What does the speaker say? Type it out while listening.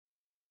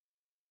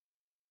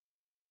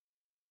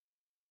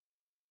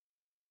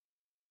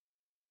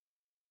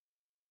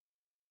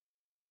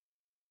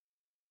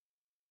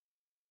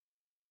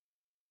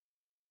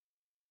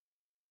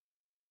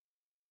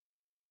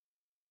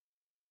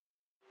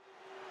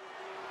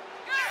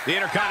The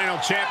Intercontinental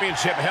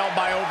Championship held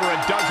by over a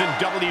dozen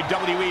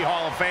WWE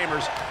Hall of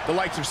Famers, the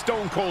likes of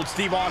Stone Cold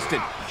Steve Austin,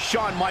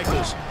 Shawn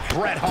Michaels,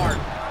 Bret Hart.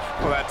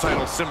 Well, that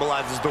title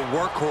symbolizes the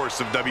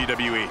workhorse of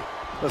WWE.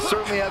 It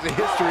certainly has a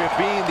history of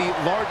being the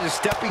largest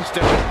stepping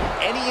stone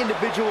any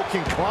individual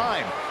can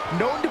climb.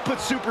 Known to put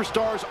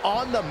superstars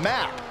on the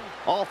map.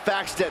 All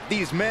facts that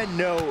these men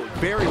know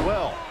very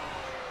well.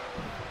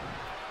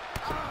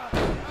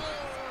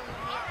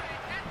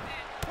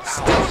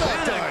 Still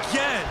not done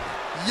again.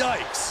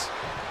 Yikes.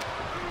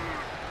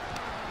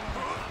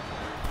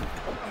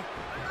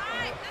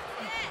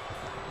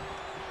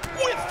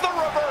 With the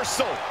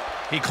reversal.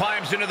 He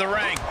climbs into the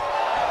ring.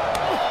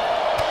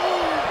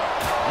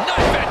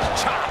 Knife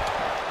edge chop.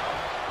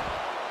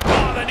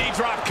 Oh, the knee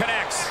drop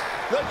connects.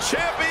 The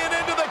champion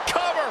into the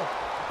cover.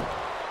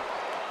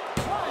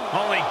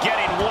 Only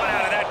getting one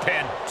out of that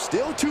pin.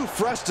 Still too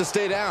fresh to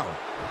stay down.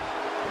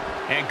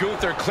 And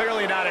Gunther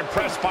clearly not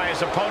impressed by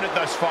his opponent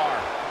thus far.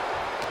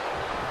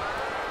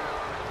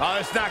 Oh,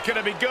 it's not going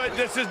to be good.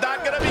 This is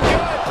not going to be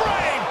good.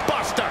 Brain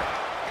buster.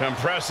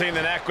 Compressing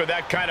the neck with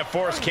that kind of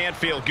force can't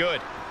feel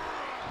good.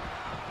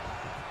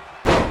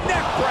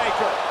 Neck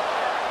breaker.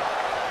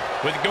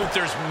 With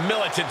Gunther's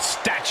militant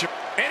stature.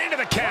 And into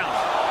the count.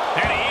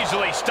 And he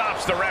easily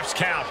stops the ref's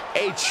count.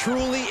 A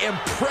truly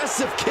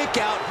impressive kick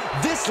out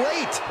this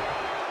late.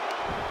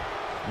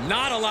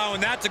 Not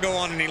allowing that to go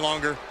on any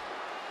longer.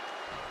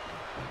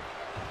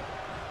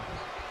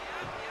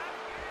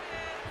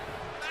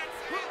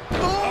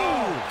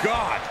 Oh,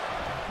 God.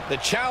 The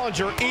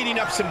challenger eating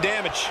up some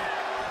damage.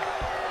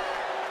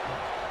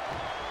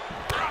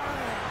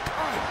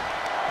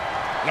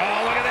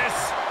 Oh, look at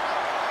this.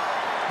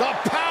 The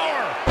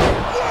power.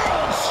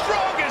 World's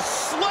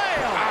strongest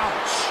slam.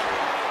 Ouch.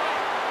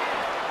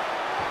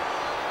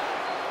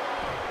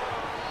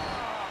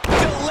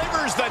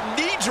 Delivers the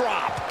knee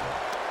drop.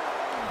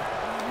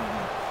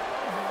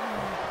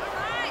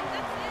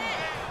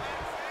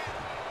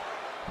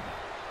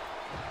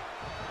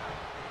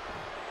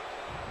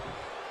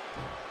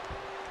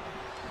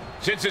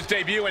 Since its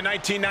debut in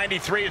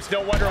 1993, it's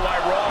no wonder why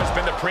Raw has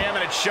been the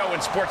preeminent show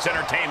in sports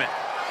entertainment.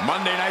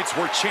 Monday nights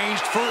were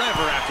changed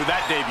forever after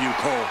that debut,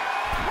 Cole.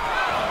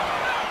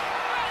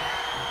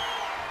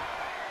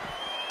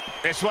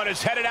 This one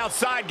is headed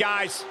outside,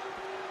 guys.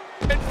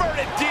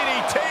 Inverted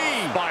DDT.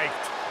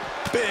 Spiked.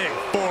 Big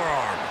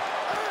forearm.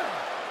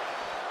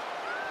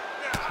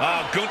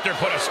 Oh, Gunther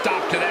put a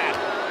stop to that.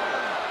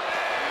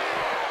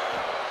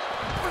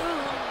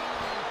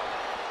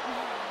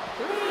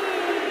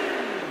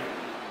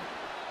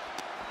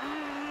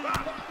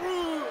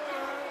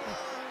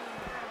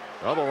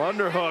 Double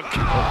underhook.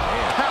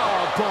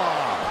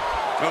 Powerbomb.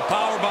 A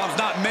powerbomb's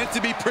not meant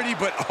to be pretty,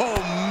 but oh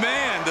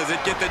man, does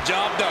it get the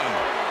job done.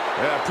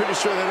 Yeah, I'm pretty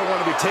sure they don't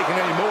want to be taking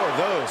any more of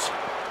those.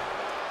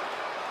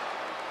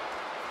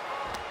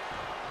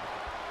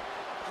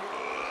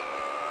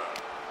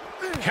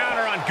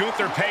 Counter on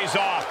Gunther pays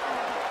off.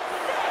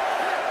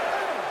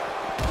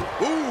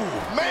 Ooh,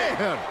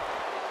 man.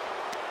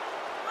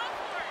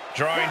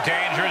 Drawing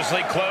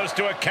dangerously close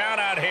to a count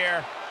out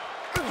here.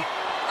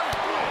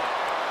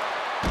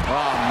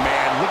 Oh,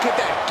 man, look at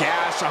that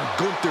gash on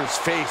Gunther's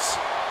face.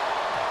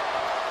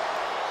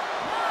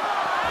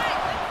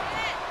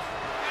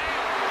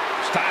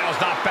 Styles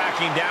not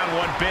backing down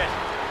one bit.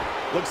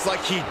 Looks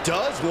like he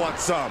does want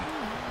some.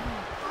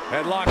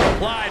 Headlock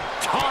applied.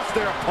 Toss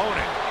their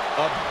opponent.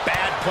 A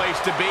bad place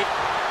to be.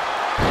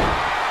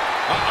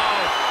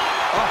 Uh-oh.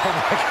 Oh,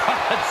 my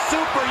God.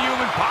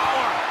 Superhuman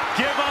power.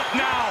 Give up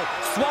now.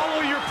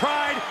 Swallow your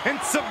pride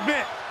and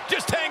submit.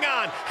 Just hang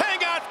on.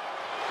 Hang on.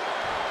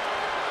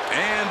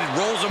 And it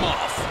rolls him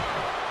off.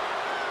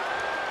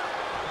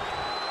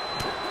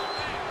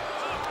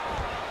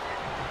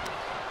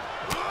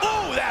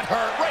 Oh, that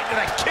hurt right to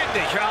the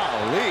kidney.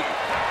 Golly.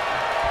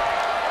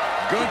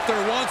 Gunther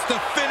wants to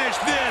finish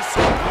this.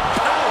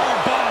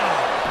 Powerbomb.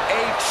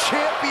 A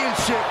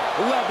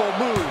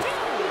championship-level move.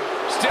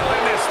 Still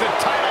in this. The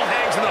title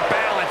hangs in the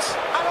balance.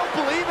 I don't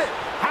believe it.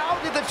 How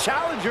did the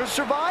challengers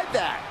survive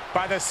that?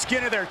 By the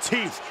skin of their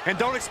teeth. And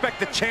don't expect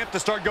the champ to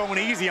start going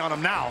easy on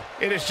him now.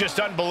 It is just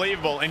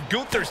unbelievable. And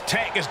Gunther's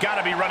tank has got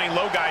to be running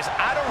low, guys.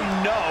 I don't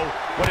know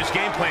what his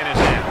game plan is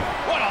now.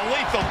 What a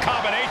lethal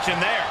combination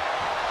there.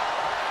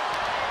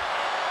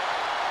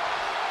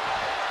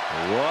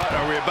 What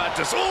are we about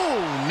to...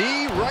 Oh,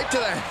 knee right to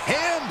the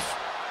hams.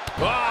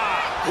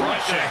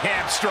 Right to the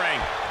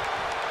hamstring.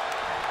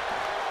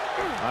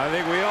 I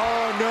think we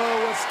all know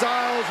what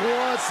Styles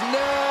wants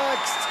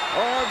next.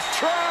 Arms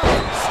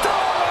trapped.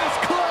 Styles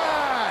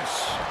clash.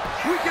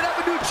 We can have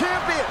a new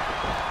champion.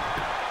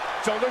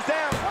 Shoulders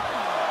down.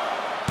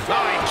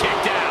 Oh, he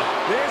kicked out.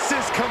 This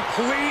is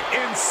complete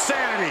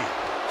insanity.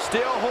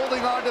 Still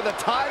holding on to the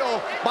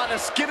title by the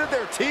skin of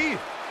their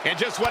teeth. And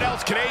just what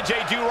else can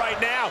AJ do right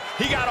now?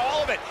 He got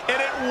all of it, and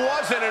it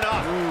wasn't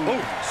enough.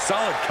 Ooh,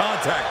 solid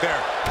contact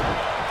there.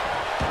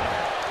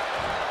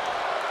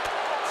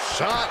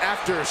 Shot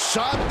after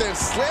shot, then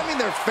slamming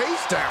their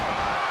face down.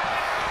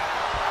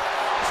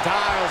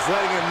 Styles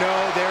letting him know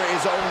there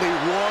is only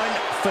one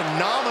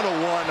phenomenal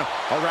one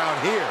around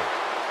here.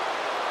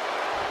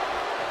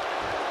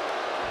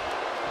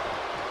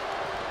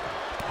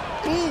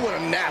 Ooh, what a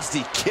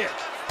nasty kick.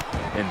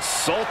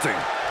 Insulting.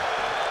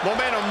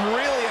 Momentum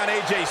really on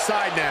AJ's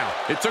side now.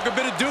 It took a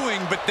bit of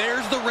doing, but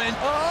there's the wrench.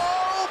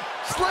 Oh,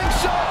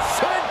 slingshot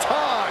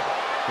senton.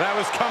 That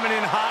was coming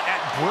in hot at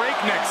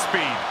breakneck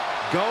speed.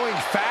 Going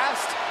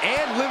fast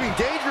and living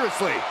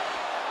dangerously.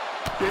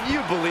 Can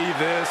you believe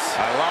this?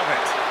 I love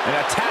it. And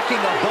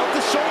attacking above the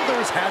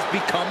shoulders has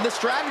become the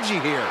strategy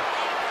here.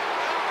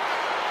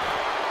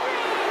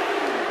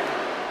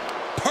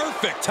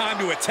 Perfect time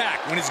to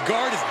attack when his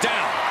guard is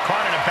down.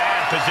 Caught in a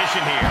bad position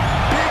here.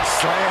 Big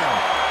slam.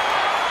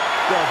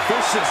 The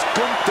vicious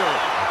Gunther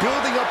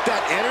building up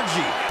that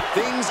energy.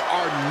 Things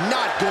are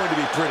not going to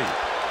be pretty.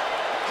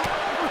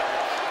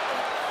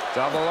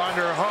 Double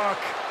underhook.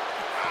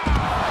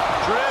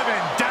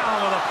 Driven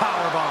down with a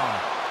powerbomb.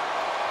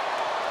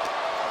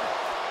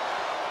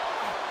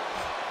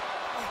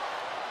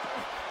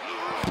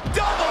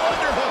 Double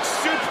underhook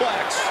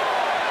suplex.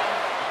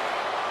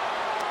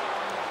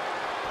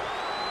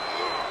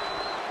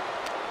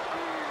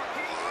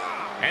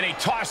 And he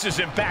tosses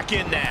him back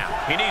in now.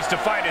 He needs to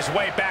fight his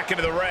way back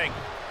into the ring.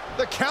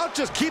 The count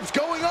just keeps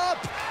going up.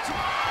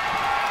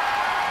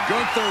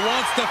 Gunther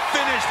wants to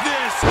finish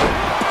this.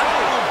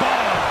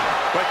 Powerbomb.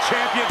 But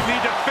champions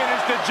need to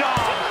finish the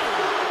job.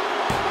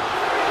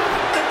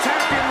 The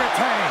champion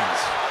retains.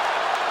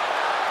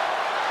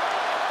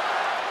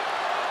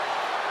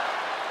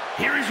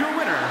 Here is your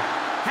winner,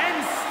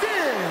 and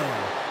still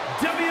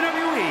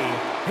WWE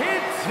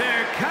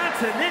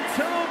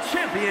Intercontinental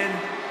Champion,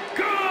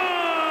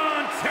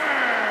 Gunther!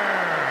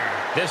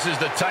 This is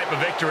the type of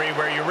victory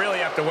where you really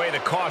have to weigh the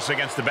costs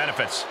against the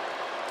benefits.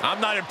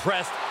 I'm not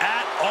impressed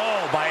at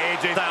all by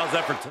AJ Styles'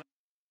 effort tonight.